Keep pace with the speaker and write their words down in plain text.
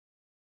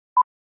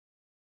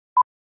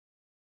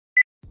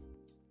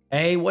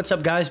Hey, what's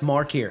up guys?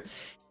 Mark here.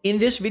 In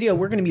this video,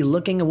 we're going to be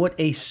looking at what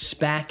a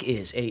SPAC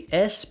is, a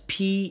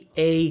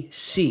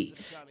SPAC.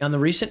 Now, in the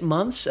recent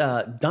months,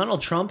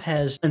 Donald Trump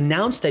has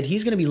announced that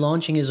he's going to be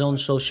launching his own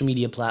social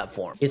media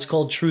platform. It's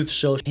called Truth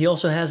Social. He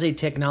also has a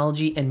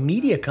technology and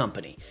media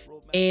company.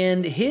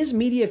 And his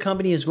media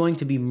company is going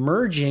to be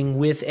merging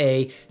with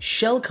a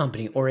shell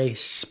company or a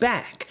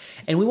SPAC.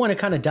 And we want to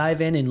kind of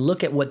dive in and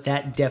look at what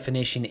that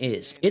definition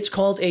is. It's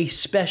called a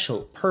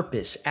special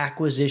purpose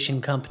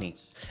acquisition company.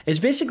 It's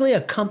basically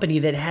a company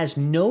that has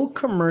no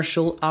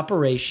commercial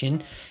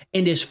operation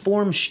and is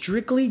formed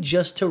strictly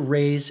just to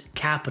raise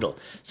capital.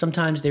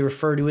 Sometimes they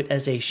refer to it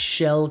as a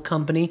shell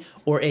company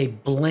or a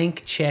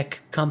blank check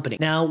company.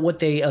 Now, what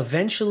they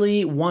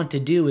eventually want to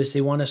do is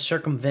they want to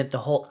circumvent the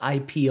whole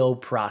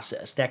IPO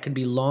process. That could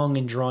be long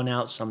and drawn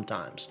out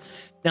sometimes.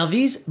 Now,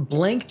 these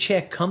blank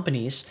check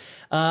companies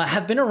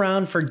have been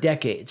around for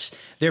decades.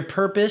 Their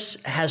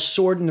purpose has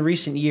soared in the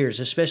recent years,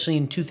 especially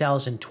in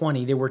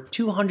 2020. There were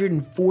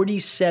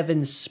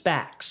 247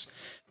 SPACs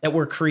that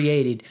were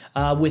created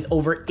with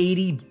over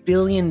 $80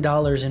 billion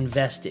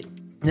invested.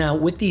 Now,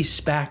 with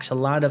these SPACs, a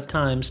lot of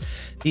times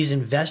these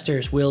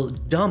investors will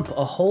dump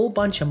a whole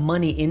bunch of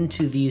money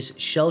into these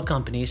shell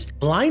companies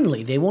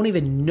blindly. They won't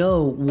even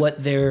know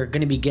what they're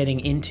going to be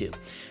getting into.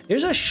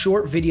 There's a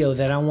short video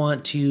that I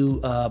want to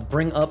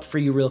bring up for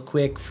you real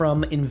quick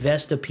from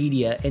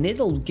𝗦𝗣𝗘𝗖𝗜𝗓, and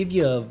it'll give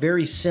you a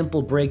very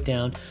simple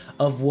breakdown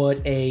of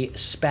what a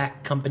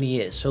SPAC company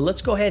is. So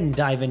let's go ahead and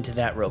dive into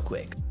that real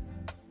quick.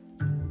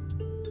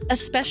 A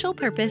special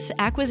purpose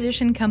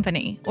acquisition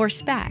company, or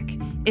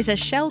SPAC, is a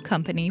shell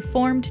company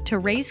formed to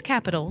raise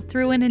capital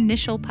through an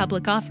initial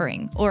public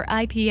offering, or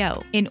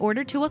IPO, in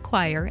order to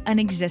acquire an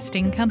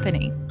existing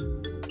company.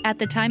 At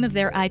the time of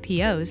their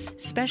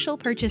IPOs, special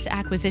purchase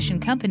acquisition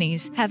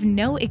companies have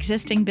no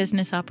existing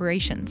business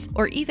operations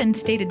or even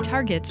stated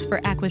targets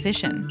for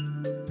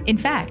acquisition. In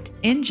fact,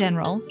 in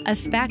general, a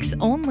SPAC's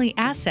only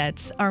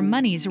assets are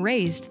monies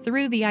raised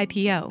through the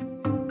IPO.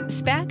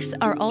 SPACs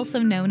are also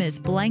known as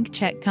blank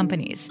check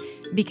companies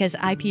because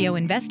IPO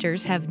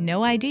investors have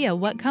no idea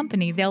what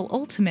company they'll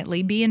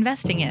ultimately be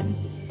investing in.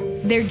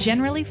 They're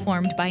generally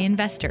formed by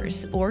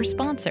investors or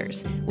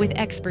sponsors with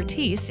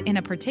expertise in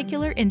a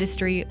particular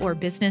industry or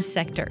business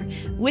sector,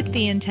 with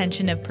the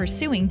intention of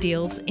pursuing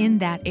deals in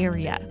that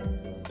area.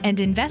 And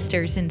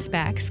investors in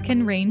SPACs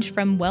can range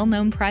from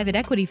well-known private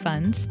equity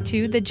funds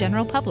to the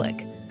general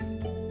public.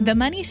 The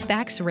money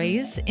SPACs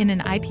raise in an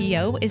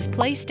IPO is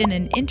placed in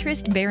an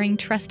interest-bearing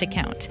trust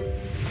account.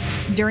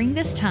 During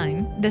this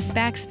time, the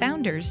SPAC's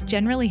founders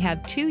generally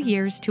have 2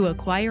 years to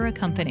acquire a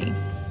company.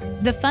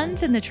 The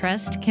funds in the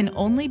trust can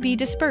only be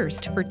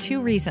dispersed for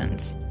 2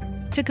 reasons: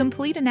 to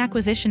complete an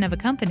acquisition of a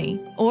company,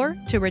 or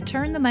to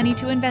return the money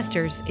to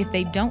investors if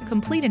they don't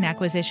complete an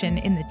acquisition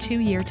in the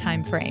 2-year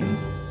time frame.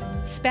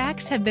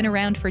 SPACs have been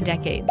around for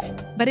decades,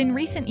 but in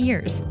recent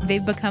years,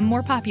 they've become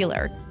more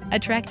popular,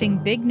 attracting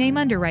big-name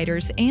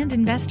underwriters and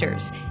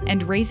investors,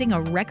 and raising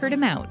a record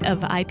amount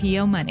of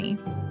IPO money.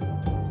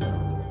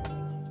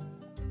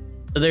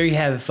 So there you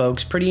have it,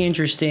 folks. Pretty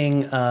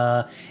interesting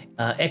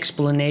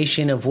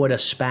explanation of what a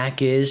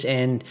SPAC is,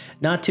 and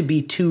not to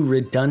be too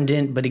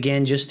redundant, but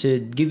again, just to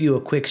give you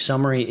a quick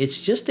summary,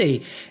 it's just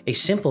a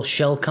simple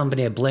shell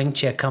company, a blank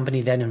check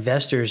company that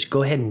investors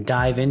go ahead and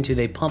dive into.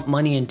 They pump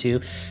money into.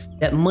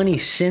 That money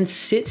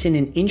sits in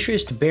an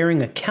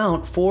interest-bearing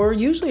account for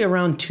usually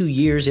around 2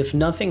 years. If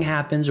nothing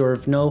happens or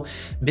if no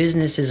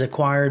business is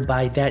acquired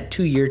by that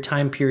 2-year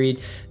time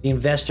period, the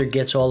investor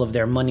gets all of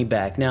their money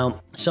back.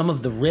 Now, some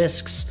of the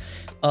risks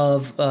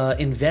of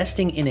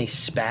investing in a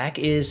SPAC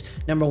is,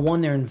 number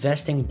one, they're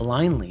investing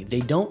blindly. They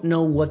don't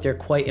know what they're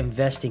quite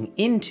investing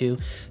into.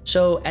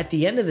 So at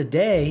the end of the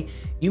day,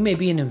 you may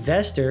be an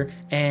investor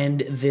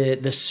and the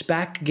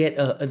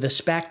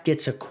SPAC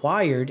gets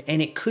acquired,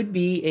 and it could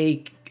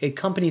be a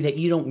company that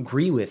you don't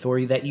agree with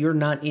or that you're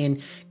not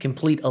in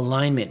complete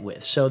alignment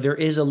with. So there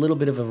is a little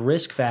bit of a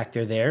risk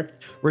factor there.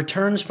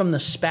 Returns from the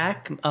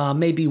SPAC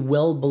may be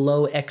well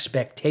below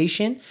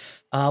expectation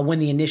when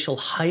the initial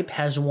hype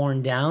has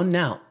worn down.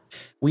 Now,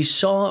 we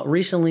saw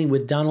recently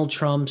with Donald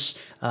Trump's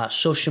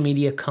social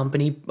media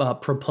company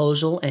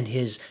proposal and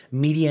his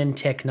media and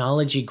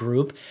technology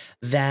group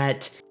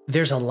that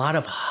there's a lot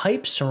of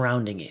hype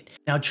surrounding it.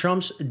 Now,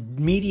 Trump's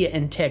media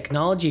and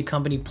technology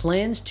company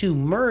plans to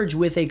merge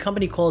with a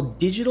company called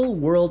Digital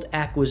World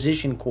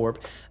Acquisition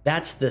Corp.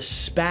 That's the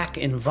SPAC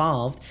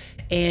involved.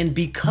 And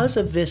because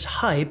of this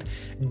hype,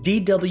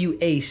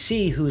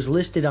 DWAC, who's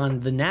listed on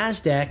the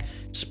NASDAQ,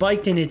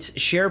 spiked in its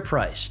share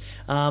price.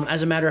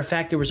 As a matter of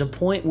fact, there was a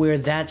point where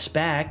that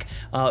SPAC,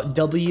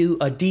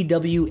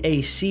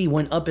 DWAC,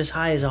 went up as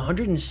high as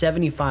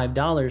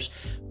 $175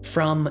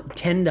 from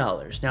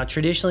 $10. Now,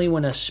 traditionally,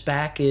 when a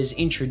SPAC is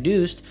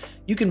introduced,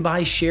 you can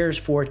buy shares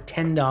for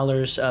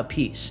 $10 a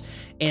piece.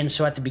 And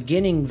so at the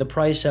beginning, the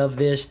price of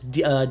this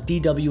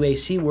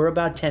DWAC were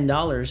about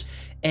 $10.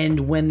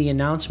 And when the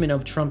announcement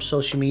of Trump's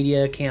social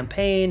media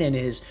campaign and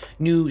his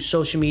new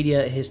social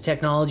media, his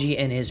technology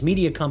and his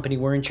media company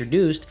were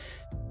introduced,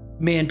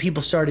 man,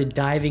 people started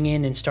diving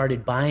in and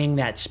started buying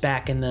that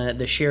SPAC, and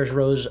the shares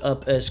rose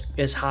up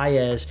as high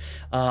as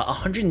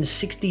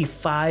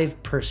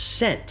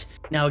 165%.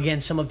 Now, again,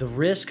 some of the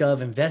risk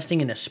of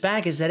investing in a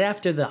SPAC is that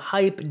after the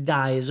hype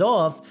dies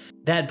off,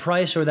 that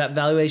price or that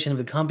valuation of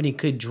the company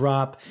could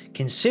drop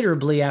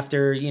considerably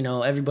after,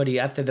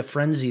 after the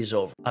frenzy is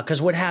over.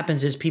 Because what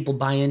happens is people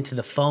buy into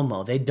the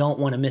FOMO. They don't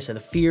want to miss it.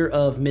 The fear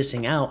of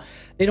missing out.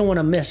 They don't want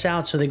to miss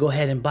out, so they go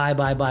ahead and buy.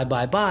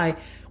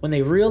 When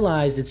they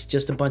realize it's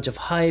just a bunch of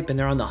hype and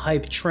they're on the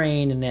hype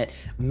train and that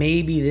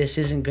maybe this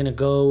isn't going to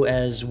go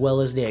as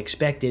well as they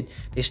expected,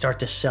 they start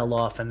to sell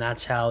off, and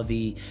that's how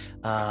the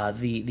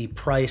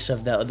price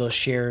of those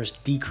shares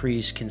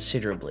decrease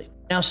considerably.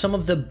 Now, some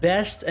of the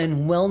best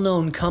and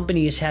well-known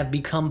companies have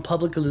become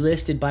publicly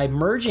listed by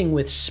merging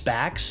with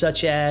SPACs,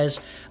 such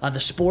as the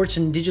sports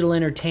and digital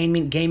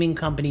entertainment gaming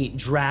company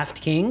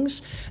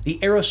DraftKings, the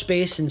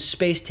aerospace and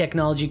space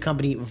technology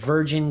company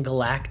Virgin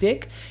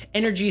Galactic,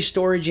 energy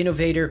storage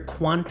innovator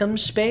Quantum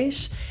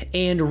Space,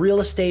 and real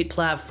estate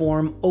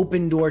platform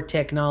Open Door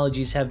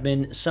Technologies have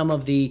been some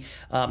of the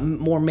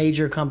more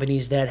major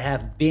companies that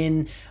have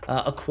been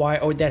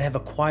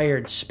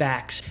acquired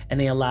SPACs, and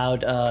they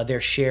allowed their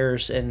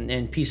shares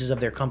and pieces of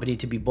their company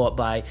to be bought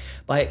by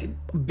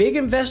big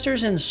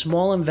investors and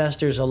small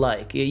investors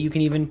alike. You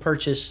can even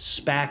purchase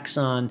SPACs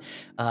on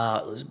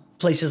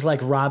places like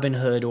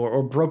Robinhood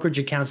or brokerage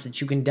accounts that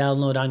you can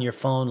download on your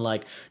phone,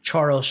 like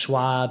Charles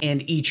Schwab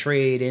and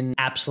E-Trade and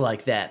apps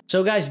like that.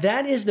 So guys,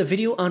 that is the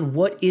video on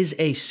what is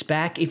a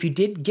SPAC. If you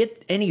did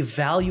get any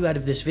value out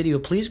of this video,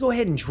 please go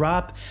ahead and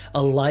drop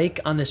a like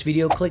on this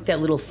video. Click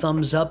that little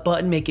thumbs up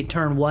button, make it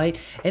turn white,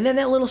 and then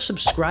that little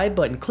subscribe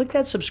button. Click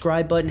that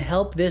subscribe button,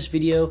 help this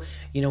video,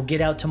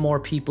 get out to more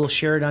people,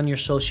 share it on your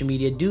social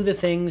media, do the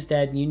things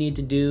that you need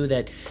to do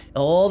that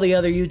all the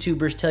other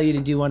YouTubers tell you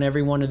to do on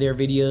every one of their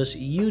videos.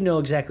 You know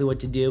exactly what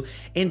to do.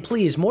 And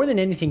please, more than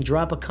anything,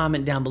 drop a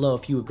comment down below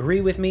if you agree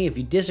with me, if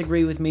you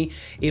disagree with me,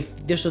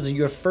 if this was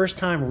your first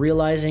time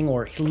realizing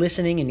or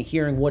listening and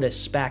hearing what a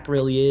SPAC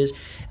really is.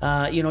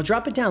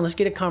 Drop it down. Let's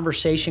get a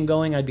conversation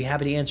going. I'd be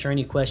happy to answer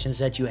any questions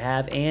that you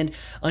have. And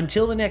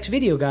until the next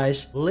video,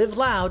 guys, live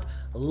loud,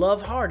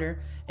 love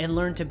harder, and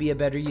learn to be a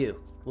better you.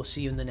 We'll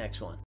see you in the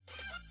next one.